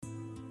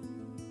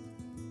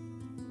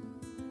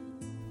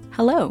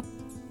Hello!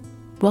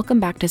 Welcome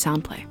back to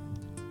Soundplay.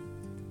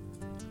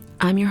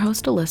 I'm your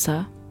host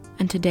Alyssa,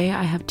 and today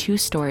I have two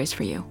stories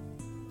for you.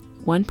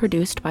 One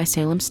produced by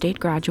Salem State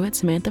graduate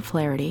Samantha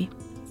Flaherty,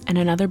 and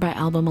another by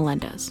Alba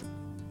Melendez.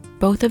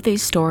 Both of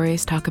these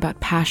stories talk about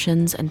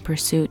passions and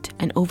pursuit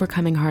and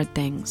overcoming hard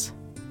things.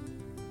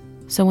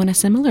 So in a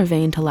similar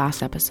vein to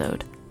last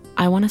episode,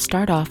 I want to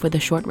start off with a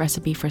short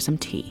recipe for some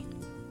tea.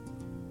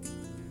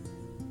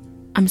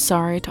 I'm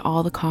sorry to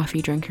all the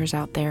coffee drinkers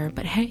out there,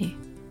 but hey,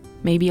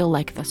 maybe you'll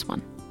like this one.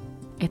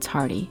 It's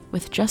hearty,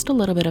 with just a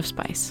little bit of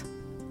spice.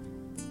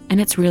 And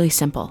it's really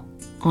simple.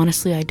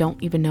 Honestly, I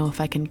don't even know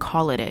if I can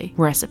call it a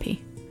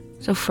recipe.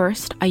 So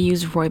first, I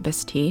use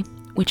rooibos tea,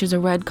 which is a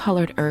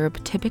red-colored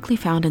herb typically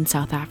found in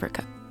South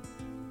Africa.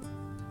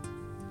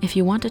 If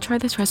you want to try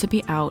this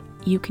recipe out,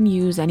 you can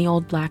use any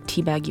old black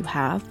tea bag you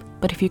have,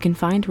 but if you can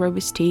find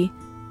rooibos tea,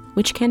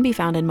 which can be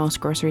found in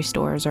most grocery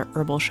stores or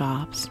herbal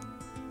shops,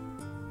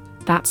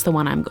 that's the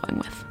one I'm going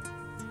with.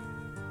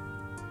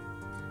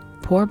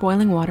 Pour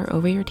boiling water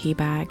over your tea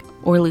bag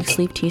or loose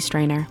leaf tea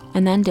strainer,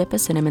 and then dip a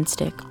cinnamon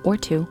stick or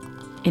two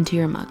into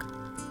your mug.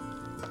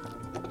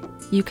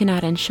 You can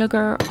add in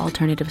sugar,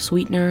 alternative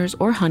sweeteners,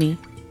 or honey,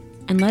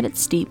 and let it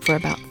steep for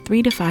about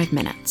 3 to 5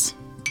 minutes.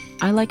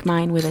 I like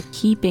mine with a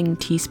heaping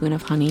teaspoon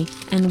of honey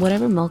and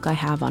whatever milk I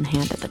have on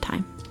hand at the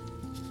time.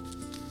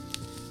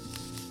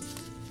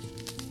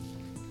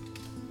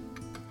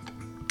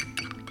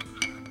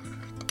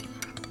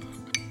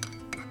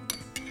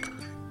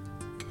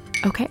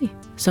 Okay,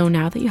 so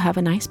now that you have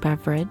a nice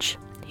beverage,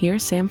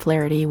 here's Sam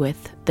Flaherty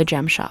with The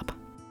Gem Shop.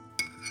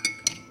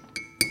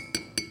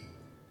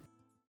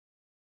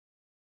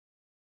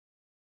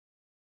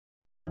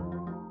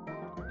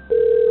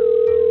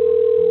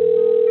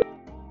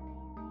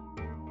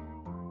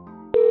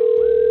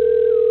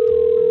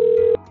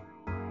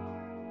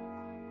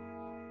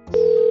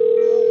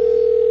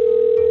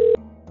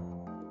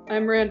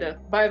 I'm Miranda.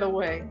 By the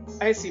way,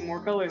 I see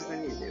more colors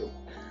than you do.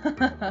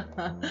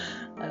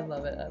 I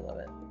love it.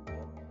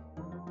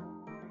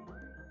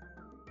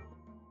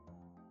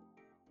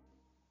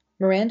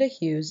 Miranda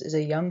Hughes is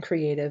a young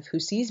creative who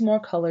sees more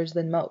colors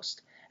than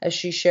most, as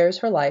she shares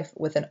her life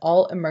with an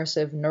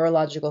all-immersive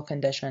neurological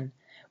condition,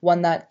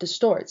 one that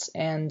distorts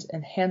and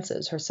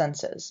enhances her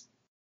senses.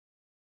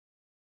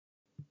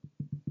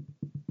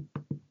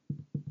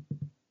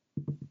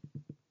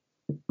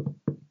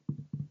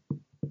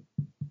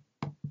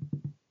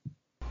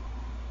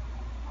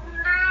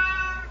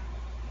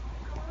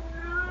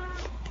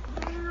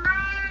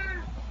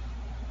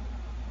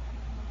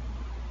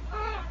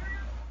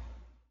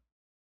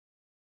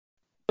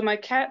 My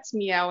cat's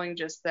meowing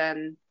just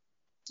then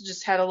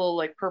just had a little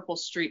like purple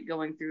streak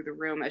going through the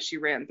room as she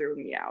ran through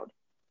and meowed.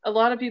 A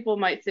lot of people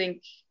might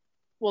think,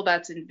 well,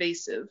 that's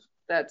invasive,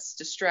 that's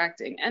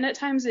distracting, and at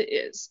times it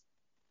is.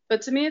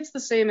 But to me, it's the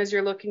same as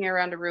you're looking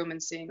around a room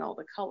and seeing all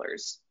the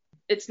colors.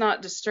 It's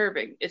not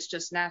disturbing, it's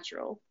just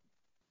natural.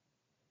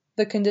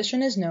 The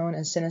condition is known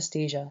as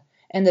synesthesia,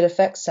 and it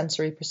affects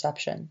sensory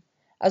perception.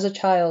 As a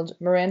child,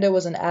 Miranda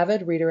was an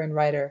avid reader and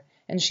writer,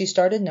 and she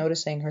started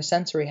noticing her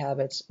sensory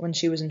habits when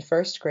she was in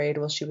first grade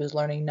while she was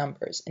learning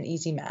numbers and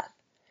easy math.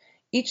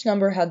 Each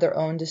number had their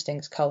own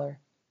distinct color.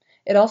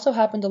 It also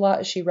happened a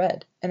lot as she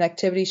read, an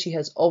activity she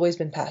has always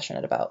been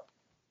passionate about.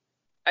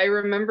 I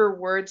remember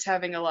words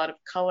having a lot of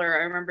color.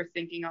 I remember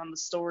thinking on the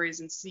stories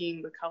and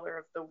seeing the color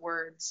of the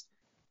words.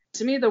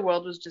 To me, the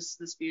world was just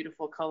this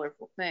beautiful,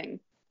 colorful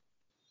thing.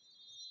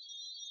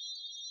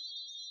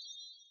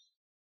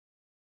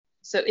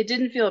 So it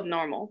didn't feel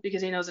abnormal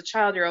because, as a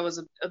child, you're always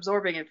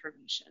absorbing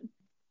information.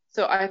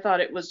 So I thought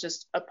it was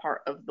just a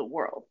part of the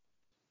world.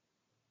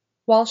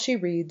 While she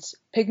reads,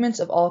 pigments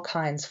of all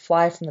kinds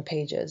fly from the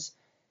pages.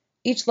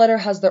 Each letter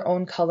has their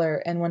own color,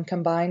 and when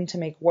combined to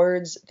make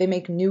words, they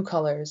make new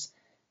colors.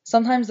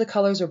 Sometimes the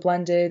colors are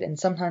blended, and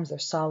sometimes they're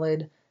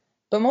solid.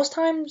 But most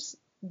times,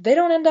 they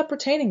don't end up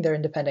retaining their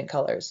independent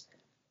colors.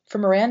 For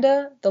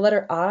Miranda, the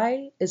letter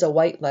I is a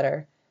white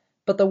letter,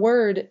 but the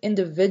word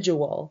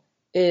individual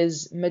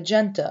is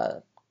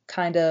magenta,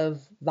 kind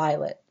of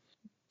violet.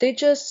 They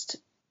just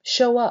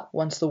show up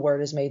once the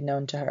word is made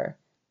known to her.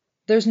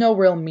 There's no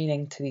real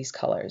meaning to these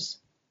colors.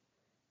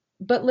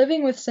 But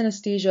living with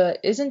synesthesia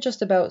isn't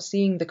just about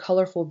seeing the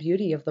colorful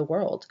beauty of the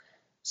world.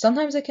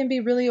 Sometimes it can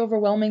be really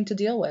overwhelming to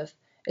deal with,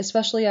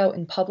 especially out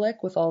in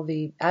public with all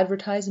the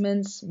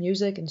advertisements,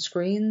 music, and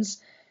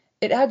screens.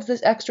 It adds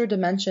this extra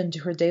dimension to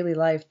her daily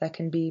life that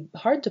can be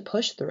hard to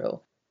push through.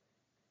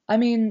 I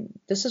mean,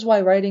 this is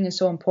why writing is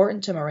so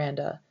important to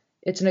Miranda.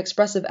 It's an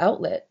expressive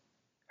outlet,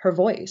 her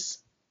voice.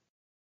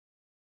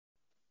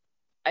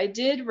 I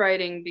did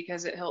writing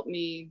because it helped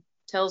me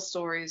tell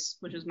stories,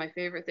 which was my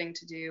favorite thing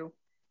to do.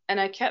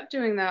 And I kept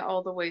doing that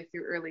all the way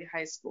through early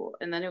high school.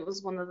 And then it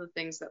was one of the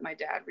things that my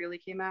dad really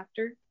came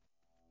after.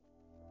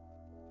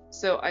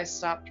 So I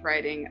stopped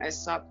writing. I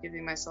stopped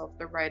giving myself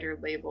the writer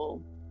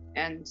label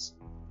and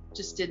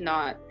just did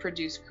not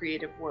produce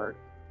creative work.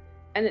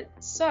 And it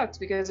sucked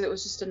because it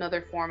was just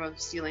another form of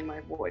stealing my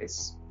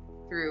voice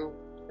through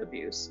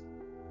abuse.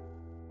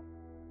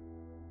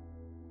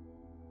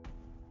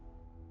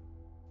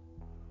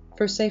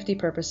 For safety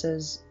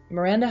purposes,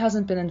 Miranda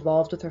hasn't been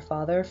involved with her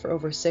father for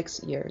over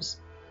 6 years.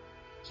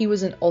 He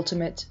was an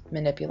ultimate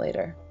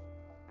manipulator.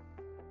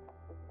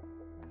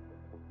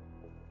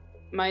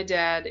 My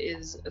dad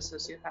is a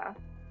sociopath.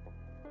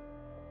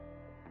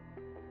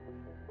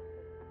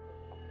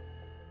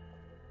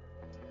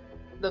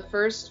 The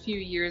first few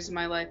years of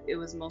my life, it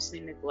was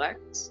mostly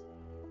neglect.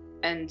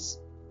 And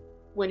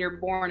when you're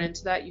born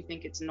into that, you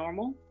think it's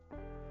normal.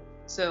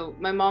 So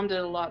my mom did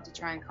a lot to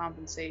try and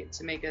compensate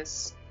to make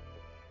us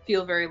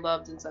feel very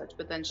loved and such,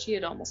 but then she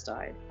had almost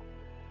died.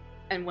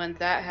 And when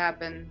that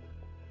happened,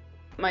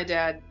 my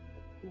dad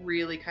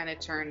really kind of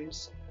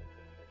turned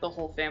the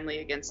whole family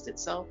against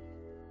itself.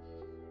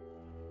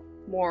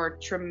 More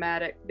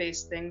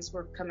traumatic-based things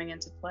were coming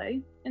into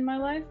play in my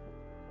life.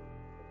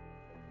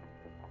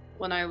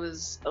 When I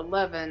was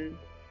 11,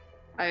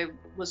 I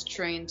was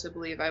trained to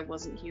believe I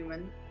wasn't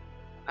human.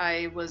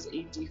 I was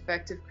a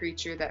defective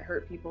creature that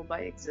hurt people by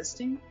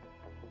existing,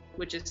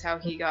 which is how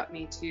he got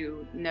me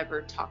to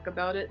never talk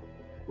about it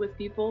with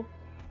people.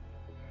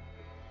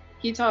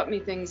 He taught me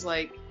things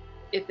like,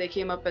 if they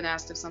came up and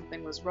asked if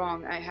something was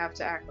wrong, I have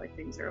to act like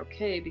things are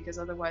okay, because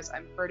otherwise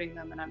I'm hurting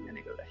them and I'm going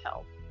to go to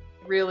hell.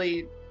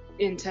 Really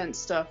intense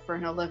stuff for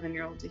an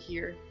 11-year-old to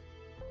hear.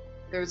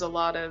 There was a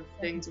lot of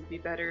things would be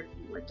better if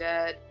you were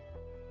dead.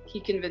 He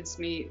convinced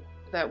me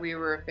that we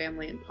were a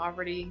family in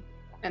poverty,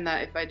 and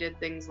that if I did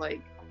things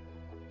like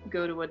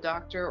go to a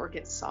doctor or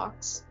get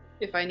socks,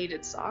 if I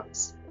needed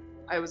socks,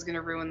 I was going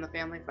to ruin the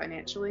family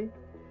financially.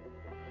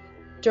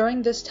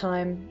 During this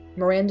time,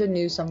 Miranda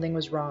knew something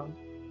was wrong,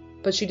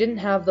 but she didn't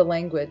have the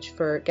language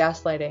for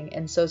gaslighting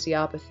and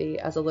sociopathy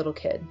as a little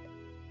kid.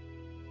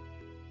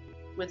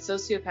 With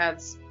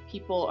sociopaths,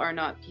 people are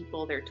not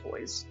people, they're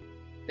toys.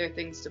 They're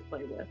things to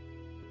play with.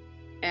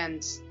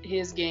 And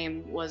his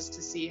game was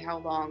to see how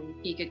long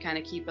he could kind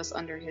of keep us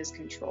under his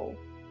control.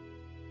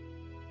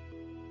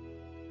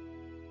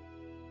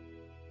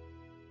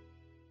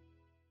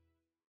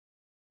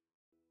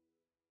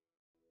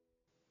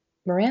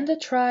 Miranda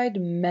tried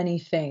many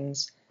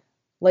things,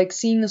 like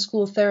seeing the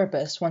school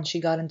therapist once she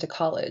got into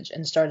college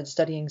and started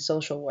studying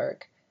social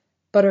work.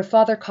 But her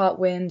father caught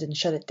wind and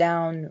shut it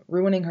down,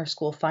 ruining her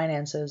school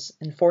finances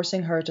and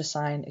forcing her to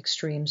sign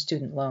extreme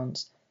student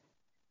loans.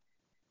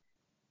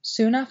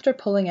 Soon after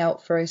pulling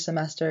out for a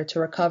semester to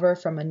recover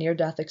from a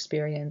near-death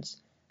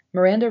experience,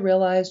 Miranda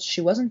realized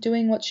she wasn't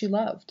doing what she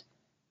loved.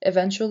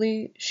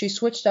 Eventually, she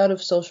switched out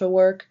of social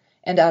work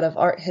and out of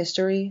art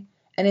history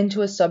and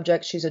into a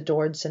subject she's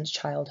adored since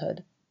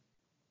childhood.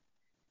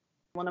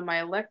 One of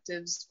my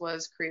electives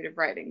was creative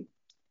writing.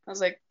 I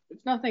was like, if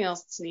nothing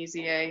else, it's an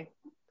easy A.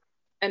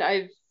 And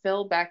I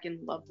fell back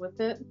in love with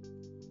it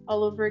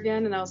all over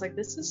again, and I was like,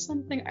 this is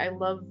something I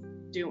love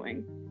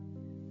doing.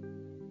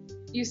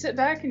 You sit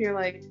back and you're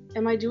like,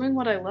 am I doing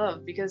what I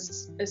love?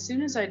 Because as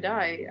soon as I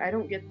die, I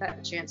don't get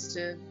that chance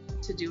to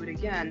do it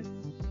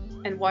again.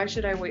 And why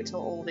should I wait till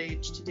old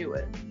age to do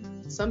it?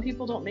 Some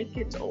people don't make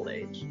it to old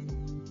age.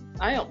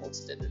 I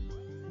almost didn't.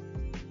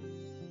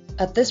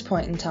 At this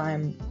point in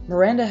time,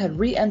 Miranda had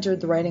re-entered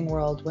the writing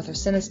world with her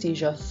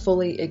synesthesia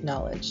fully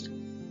acknowledged.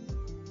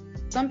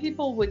 Some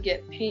people would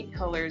get paint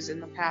colors in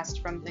the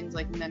past from things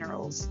like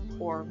minerals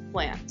or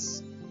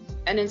plants.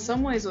 And in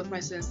some ways with my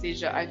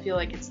synesthesia, I feel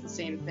like it's the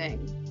same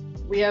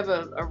thing. We have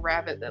a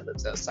rabbit that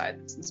lives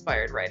outside that's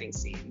inspired writing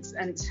scenes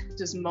and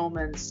just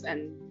moments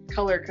and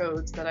color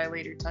codes that I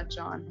later touch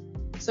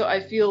on. So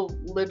I feel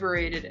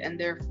liberated, and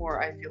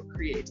therefore I feel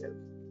creative.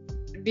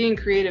 Being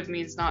creative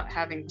means not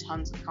having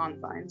tons of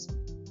confines,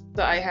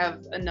 but I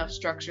have enough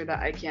structure that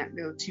I can't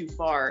go too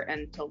far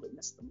and totally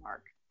miss the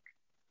mark.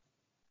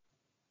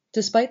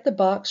 Despite the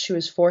box she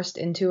was forced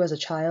into as a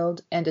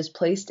child and is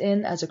placed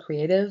in as a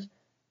creative,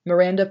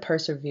 Miranda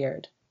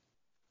persevered.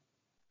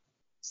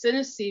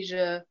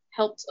 Synesthesia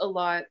helped a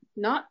lot,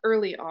 not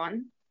early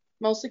on,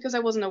 mostly because I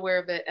wasn't aware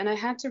of it, and I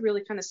had to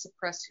really kind of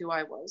suppress who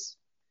I was.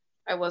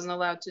 I wasn't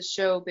allowed to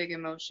show big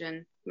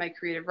emotion. My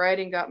creative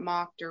writing got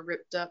mocked or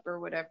ripped up or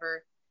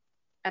whatever,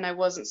 and I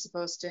wasn't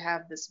supposed to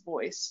have this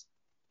voice.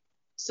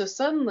 So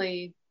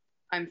suddenly,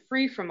 I'm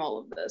free from all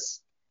of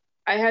this.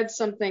 I had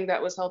something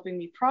that was helping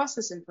me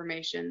process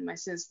information, my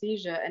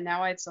synesthesia, and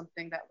now I had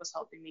something that was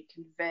helping me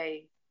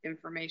convey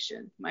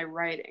information, my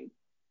writing.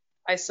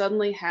 I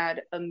suddenly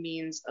had a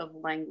means of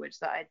language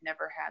that I'd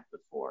never had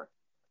before.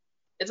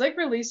 It's like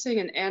releasing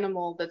an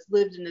animal that's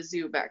lived in a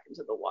zoo back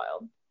into the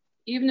wild.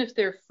 Even if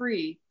they're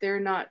free, they're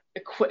not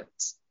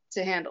equipped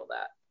to handle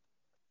that.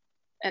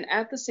 And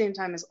at the same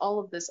time as all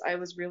of this, I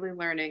was really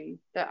learning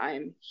that I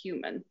am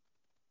human.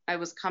 I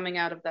was coming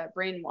out of that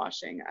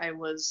brainwashing. I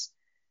was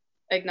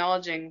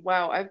acknowledging,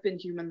 wow, I've been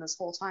human this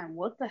whole time.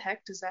 What the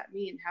heck does that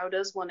mean? How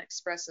does one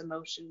express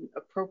emotion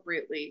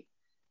appropriately?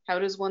 How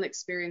does one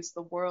experience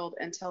the world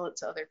and tell it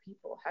to other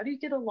people? How do you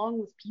get along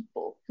with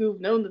people who've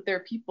known that they're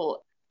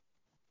people?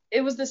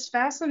 It was this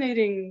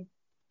fascinating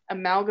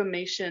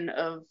amalgamation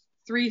of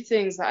three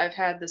things that I've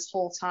had this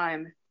whole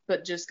time,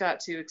 but just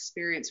got to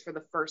experience for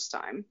the first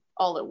time,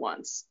 all at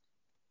once.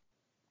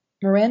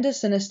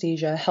 Miranda's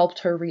synesthesia helped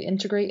her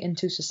reintegrate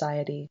into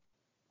society.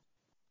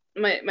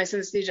 My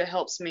synesthesia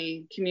helps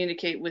me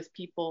communicate with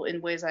people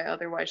in ways I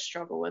otherwise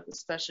struggle with,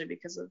 especially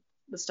because of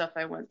the stuff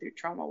I went through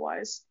trauma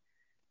wise.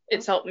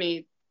 It's helped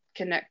me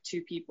connect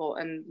to people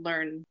and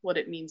learn what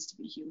it means to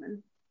be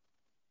human.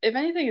 If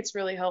anything, it's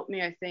really helped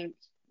me, I think,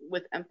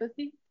 with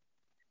empathy.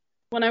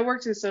 When I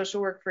worked in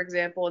social work, for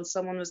example, and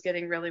someone was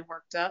getting really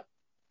worked up,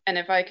 and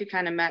if I could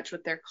kind of match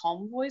what their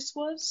calm voice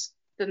was,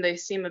 then they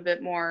seem a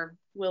bit more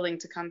willing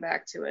to come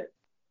back to it.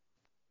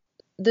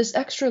 This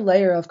extra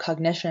layer of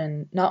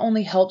cognition not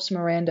only helps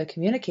Miranda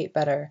communicate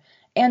better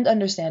and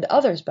understand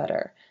others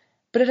better,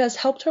 but it has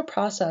helped her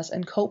process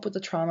and cope with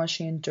the trauma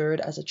she endured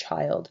as a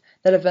child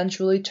that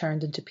eventually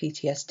turned into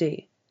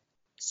PTSD.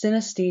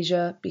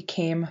 Synesthesia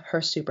became her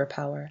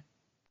superpower.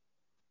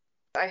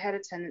 I had a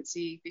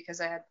tendency,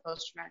 because I had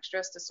post-traumatic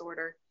stress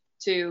disorder,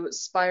 to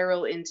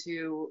spiral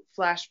into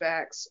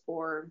flashbacks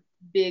or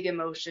big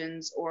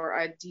emotions, or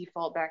I'd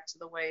default back to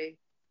the way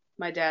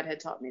my dad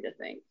had taught me to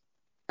think.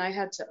 I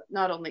had to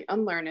not only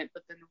unlearn it,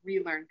 but then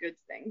relearn good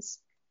things.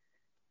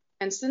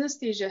 And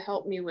synesthesia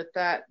helped me with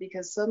that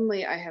because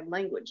suddenly I had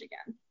language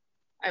again.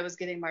 I was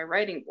getting my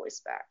writing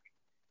voice back.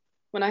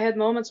 When I had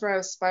moments where I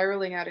was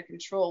spiraling out of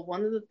control,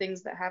 one of the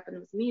things that happened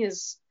with me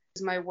is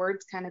my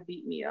words kind of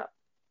beat me up.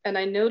 And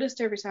I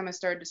noticed every time I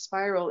started to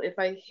spiral, if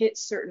I hit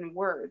certain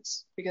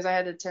words, because I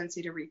had a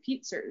tendency to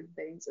repeat certain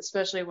things,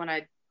 especially when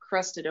I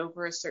crusted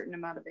over a certain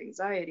amount of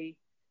anxiety,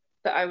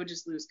 that I would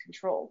just lose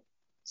control.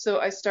 So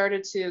I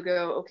started to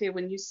go, okay,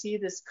 when you see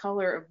this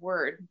color of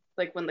word,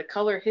 like when the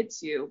color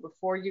hits you,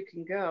 before you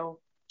can go,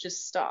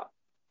 just stop.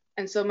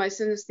 And so my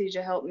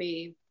synesthesia helped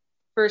me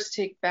first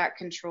take back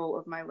control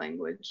of my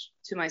language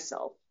to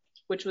myself,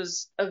 which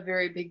was a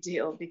very big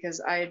deal because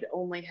I had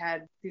only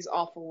had these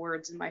awful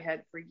words in my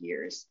head for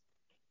years.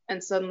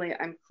 And suddenly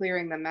I'm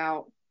clearing them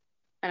out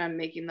and I'm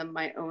making them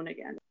my own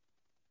again.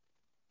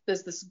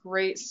 There's this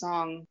great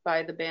song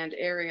by the band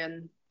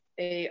Arion,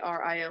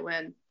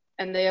 Arion,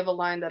 and they have a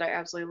line that I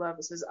absolutely love.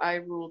 It says, "I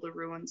rule the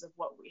ruins of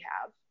what we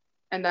have."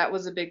 And that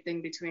was a big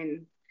thing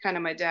between kind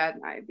of my dad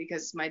and I,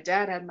 because my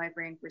dad had my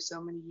brain for so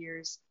many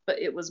years, but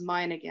it was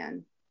mine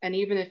again. And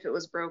even if it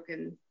was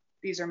broken,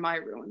 these are my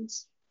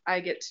ruins. I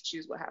get to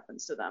choose what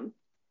happens to them.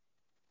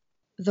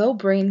 Though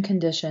brain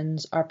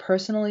conditions are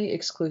personally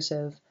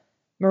exclusive,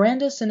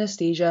 Miranda's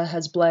synesthesia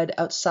has bled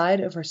outside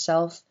of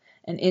herself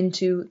and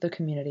into the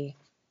community.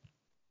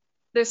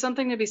 There's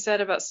something to be said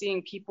about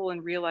seeing people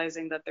and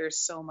realizing that there's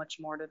so much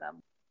more to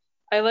them.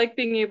 I like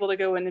being able to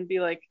go in and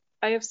be like,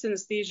 I have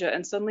synesthesia,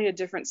 and suddenly a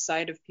different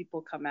side of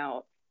people come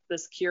out.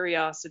 This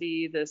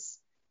curiosity, this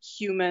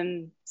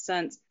human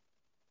sense.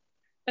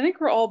 I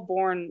think we're all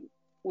born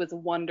with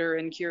wonder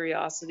and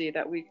curiosity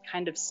that we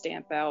kind of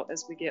stamp out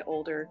as we get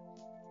older.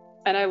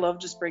 And I love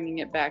just bringing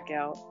it back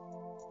out.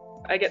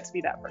 I get to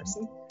be that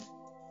person.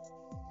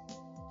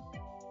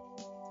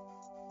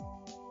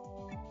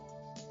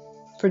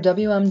 For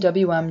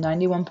WMWM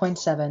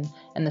 91.7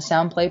 and the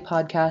Soundplay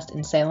podcast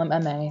in Salem,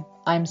 MA,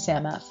 I'm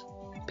Sam F.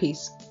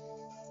 Peace.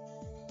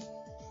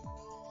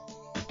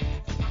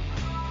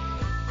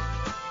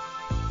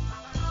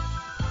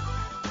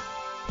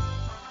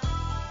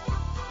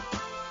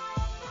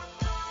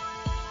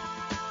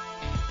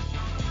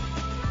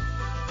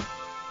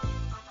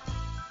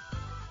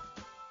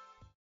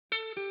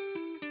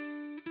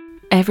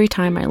 Every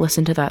time I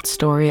listen to that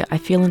story, I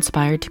feel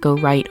inspired to go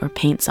write or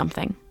paint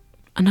something.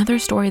 Another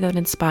story that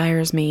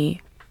inspires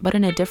me, but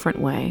in a different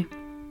way,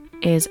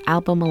 is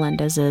Alba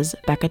Melendez's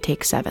Becca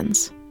Takes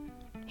Sevens.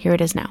 Here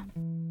it is now.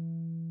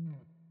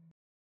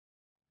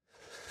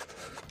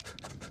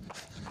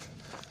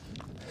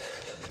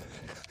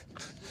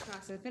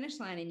 Cross the finish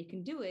line and you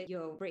can do it,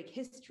 you'll break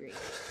history.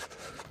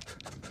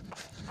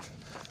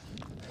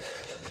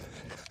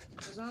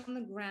 I was on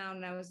the ground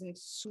and I was in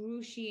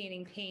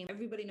excruciating pain.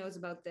 Everybody knows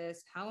about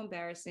this. How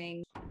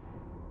embarrassing.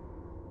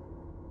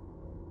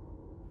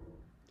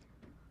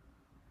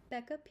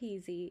 Becca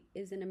Peasy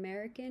is an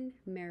American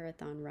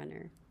marathon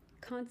runner,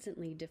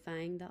 constantly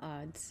defying the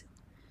odds.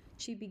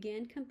 She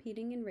began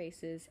competing in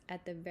races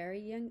at the very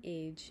young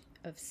age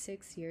of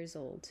 6 years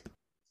old.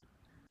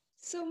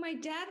 So my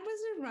dad was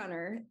a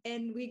runner,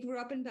 and we grew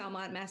up in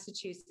Belmont,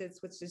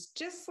 Massachusetts, which is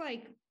just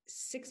like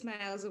 6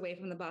 miles away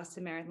from the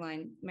Boston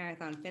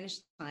Marathon finish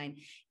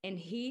line. And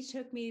he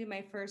took me to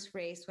my first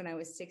race when I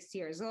was 6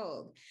 years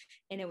old.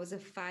 And it was a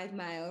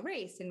 5-mile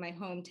race in my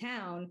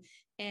hometown.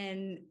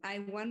 And I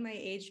won my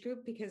age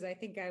group because I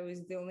think I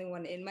was the only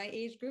one in my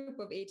age group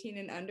of 18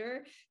 and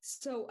under.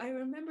 So I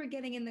remember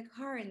getting in the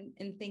car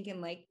and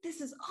thinking like,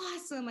 this is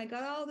awesome. I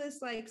got all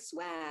this like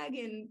swag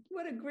and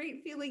what a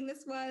great feeling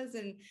this was.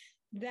 And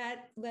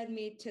that led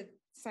me to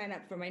sign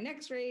up for my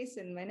next race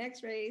and my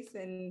next race.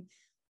 And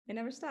I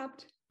never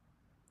stopped.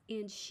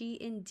 And she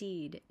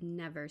indeed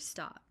never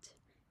stopped.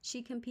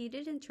 She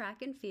competed in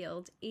track and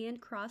field and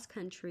cross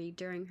country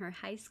during her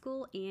high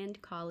school and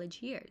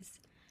college years.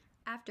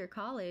 After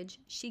college,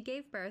 she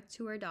gave birth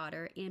to her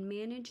daughter and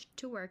managed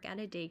to work at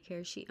a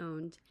daycare she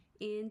owned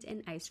and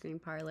an ice cream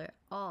parlor,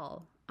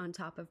 all on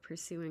top of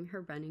pursuing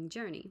her running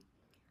journey.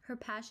 Her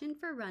passion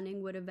for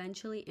running would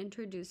eventually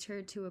introduce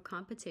her to a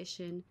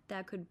competition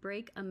that could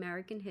break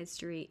American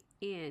history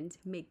and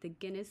make the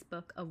Guinness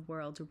Book of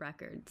World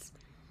Records.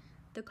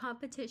 The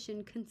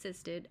competition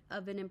consisted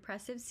of an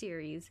impressive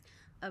series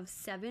of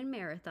 7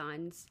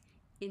 marathons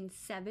in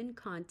 7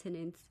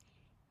 continents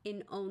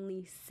in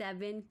only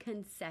 7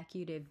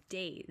 consecutive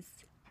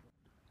days.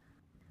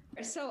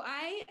 So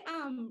I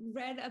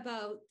read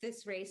about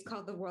this race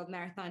called the World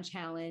Marathon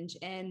Challenge,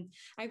 and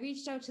I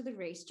reached out to the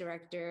race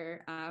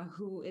director,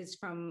 who is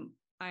from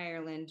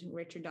Ireland,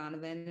 Richard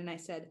Donovan, and I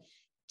said,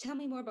 tell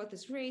me more about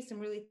this race. I'm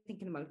really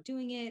thinking about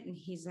doing it. And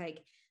he's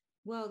like,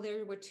 well,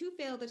 there were 2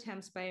 failed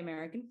attempts by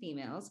American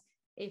females.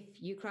 If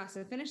you cross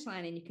the finish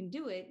line and you can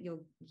do it,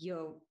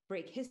 you'll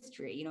break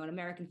history. You know, an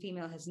American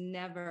female has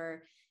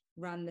never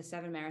run the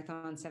 7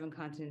 marathons, 7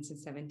 continents in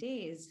 7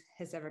 days,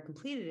 has ever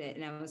completed it.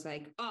 And I was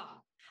like, oh,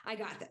 I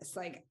got this.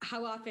 Like,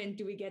 how often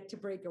do we get to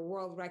break a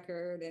world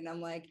record? And I'm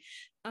like,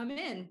 I'm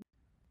in.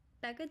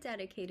 Becca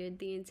dedicated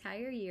the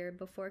entire year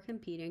before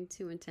competing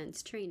to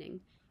intense training.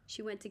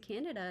 She went to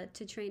Canada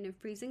to train in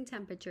freezing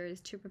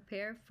temperatures to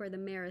prepare for the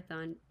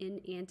marathon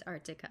in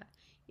Antarctica.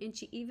 And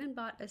she even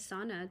bought a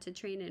sauna to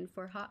train in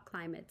for hot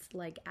climates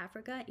like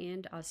Africa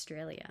and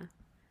Australia.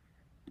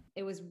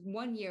 It was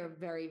 1 year of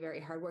very, very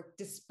hard work.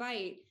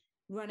 Despite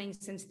running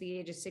since the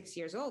age of 6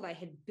 years old, I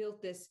had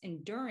built this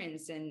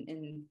endurance.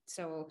 And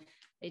so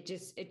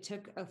it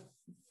took a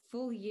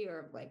full year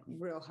of like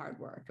real hard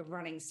work of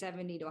running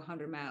 70 to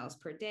 100 miles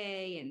per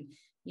day and,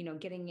 you know,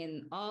 getting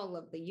in all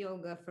of the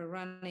yoga for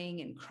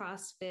running and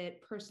CrossFit,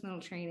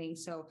 personal training.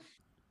 So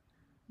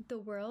the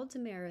World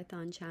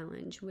Marathon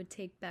Challenge would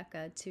take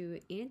Becca to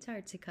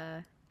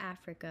Antarctica,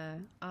 Africa,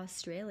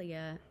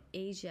 Australia,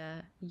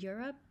 Asia,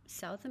 Europe,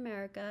 South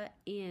America,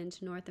 and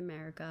North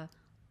America,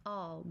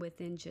 all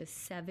within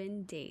just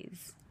 7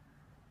 days.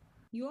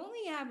 You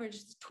only average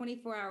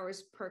 24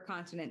 hours per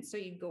continent. So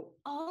you'd go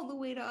all the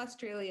way to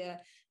Australia,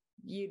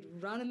 you'd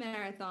run a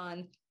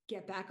marathon,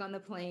 get back on the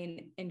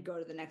plane, and go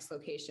to the next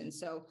location.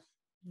 So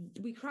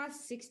we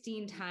crossed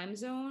 16 time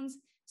zones.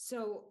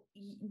 So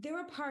there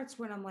were parts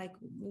when I'm like,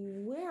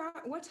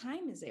 what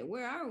time is it?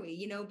 Where are we?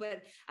 You know,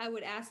 but I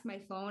would ask my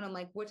phone, I'm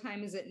like, what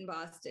time is it in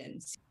Boston?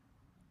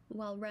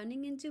 While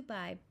running in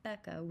Dubai,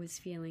 Becca was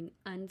feeling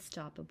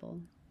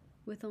unstoppable.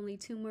 With only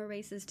 2 more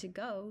races to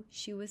go,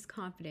 she was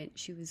confident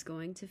she was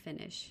going to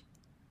finish.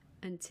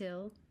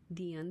 Until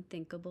the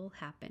unthinkable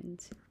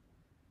happened.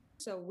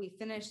 So we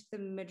finished the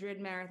Madrid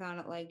Marathon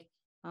at like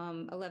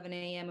 11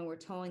 a.m. and we're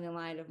towing the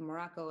line of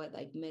Morocco at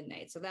like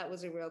midnight. So that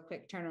was a real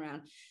quick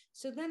turnaround.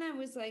 So then I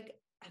was like,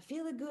 I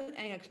feel good.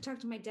 And I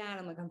talked to my dad.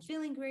 I'm like, I'm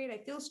feeling great. I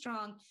feel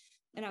strong.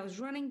 And I was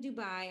running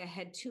Dubai. I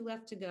had 2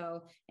 left to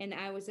go. And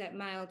I was at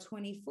mile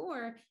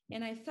 24.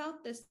 And I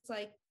felt this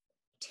like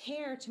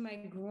tear to my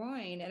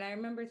groin. And I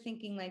remember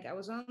thinking like I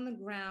was on the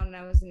ground and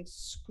I was in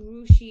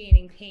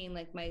excruciating pain.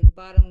 Like my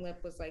bottom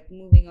lip was like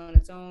moving on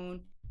its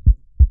own.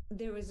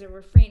 There was a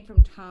refrain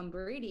from Tom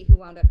Brady, who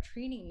wound up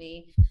treating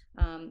me.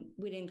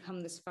 We didn't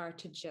come this far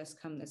to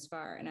just come this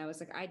far. And I was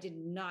like, I did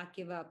not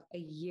give up a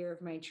year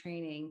of my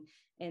training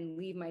and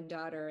leave my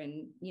daughter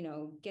and, you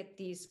know, get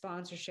these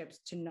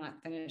sponsorships to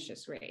not finish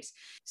this race.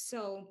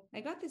 So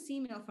I got this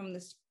email from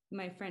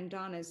my friend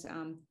Donna's,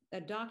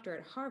 a doctor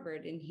at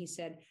Harvard. And he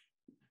said,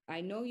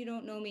 I know you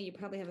don't know me. You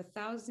probably have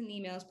 1,000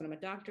 emails, but I'm a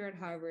doctor at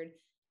Harvard.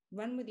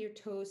 Run with your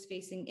toes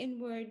facing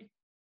inward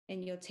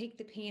and you'll take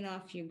the pain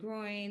off your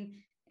groin.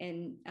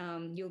 And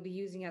you'll be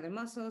using other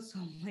muscles. So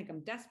I'm like,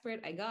 I'm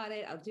desperate. I got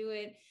it. I'll do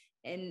it.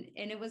 And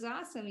it was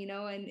awesome, you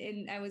know,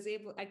 and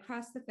I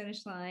crossed the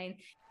finish line.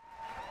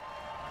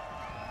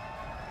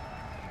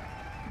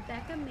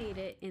 Becca made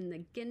it in the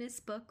Guinness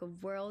Book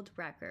of World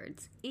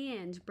Records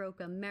and broke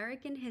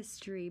American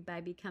history by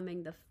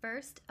becoming the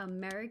first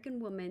American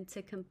woman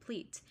to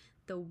complete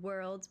the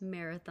World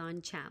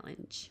Marathon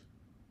Challenge.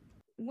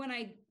 When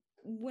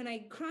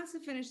I crossed the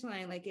finish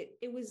line, like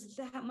it was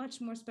that much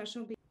more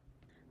special.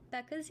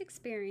 Becca's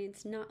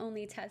experience not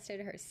only tested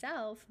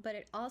herself, but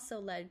it also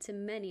led to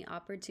many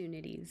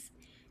opportunities.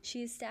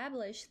 She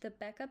established the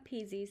Becca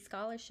Peasy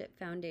Scholarship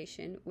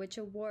Foundation, which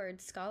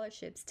awards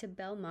scholarships to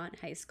Belmont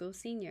High School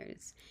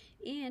seniors.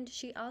 And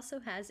she also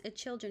has a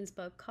children's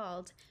book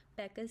called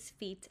Becca's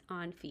Feet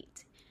on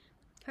Feet.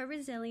 Her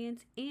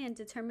resilience and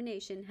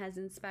determination has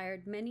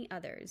inspired many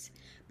others,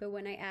 but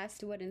when I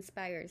asked what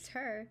inspires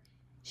her,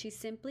 she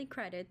simply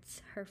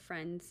credits her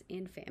friends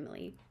and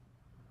family.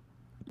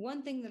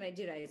 One thing that I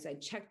did is I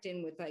checked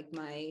in with like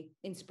my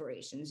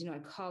inspirations. You know, I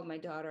called my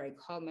daughter, I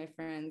called my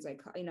friends, I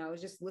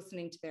was just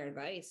listening to their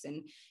advice.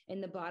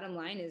 And the bottom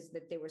line is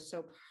that they were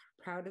so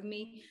proud of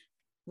me,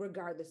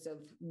 regardless of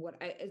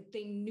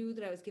they knew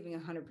that I was giving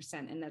 100%.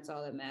 And that's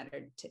all that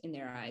mattered in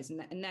their eyes.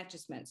 And that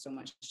just meant so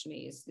much to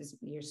me is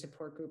your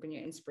support group and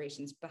your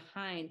inspirations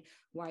behind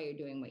why you're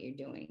doing what you're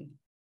doing.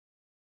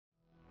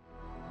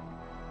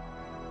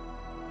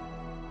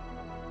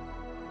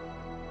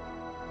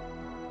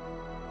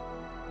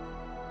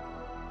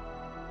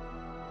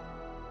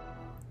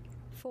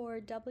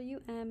 For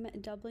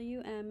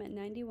WMWM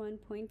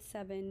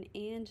 91.7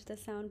 and the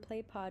Sound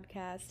Play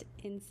podcast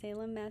in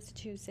Salem,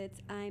 Massachusetts,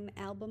 I'm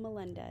Alba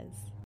Melendez.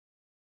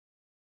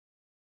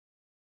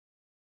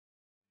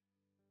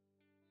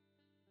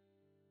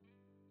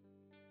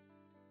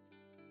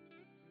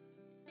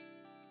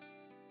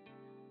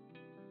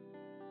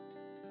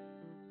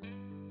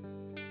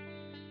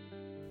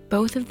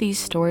 Both of these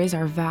stories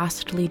are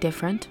vastly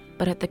different,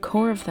 but at the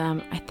core of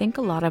them, I think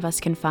a lot of us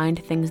can find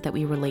things that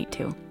we relate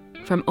to.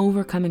 From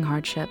overcoming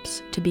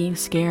hardships, to being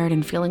scared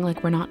and feeling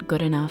like we're not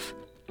good enough.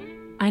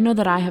 I know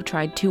that I have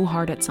tried too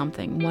hard at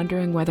something,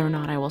 wondering whether or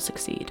not I will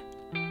succeed.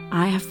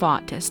 I have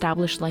fought to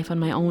establish life on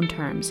my own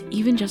terms,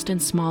 even just in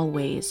small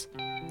ways,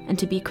 and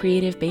to be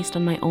creative based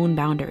on my own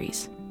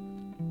boundaries.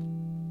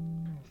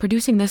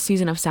 Producing this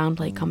season of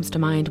Soundplay comes to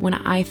mind when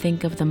I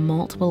think of the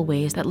multiple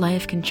ways that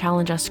life can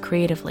challenge us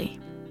creatively,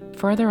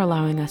 further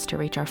allowing us to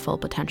reach our full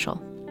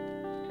potential.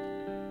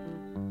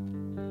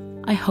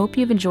 I hope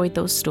you've enjoyed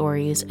those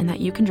stories and that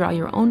you can draw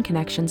your own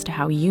connections to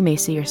how you may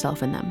see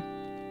yourself in them.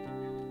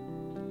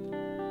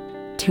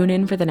 Tune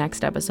in for the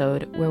next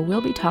episode where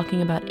we'll be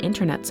talking about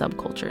internet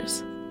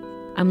subcultures.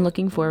 I'm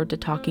looking forward to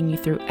talking you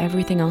through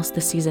everything else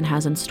the season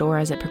has in store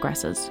as it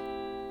progresses.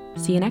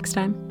 See you next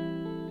time.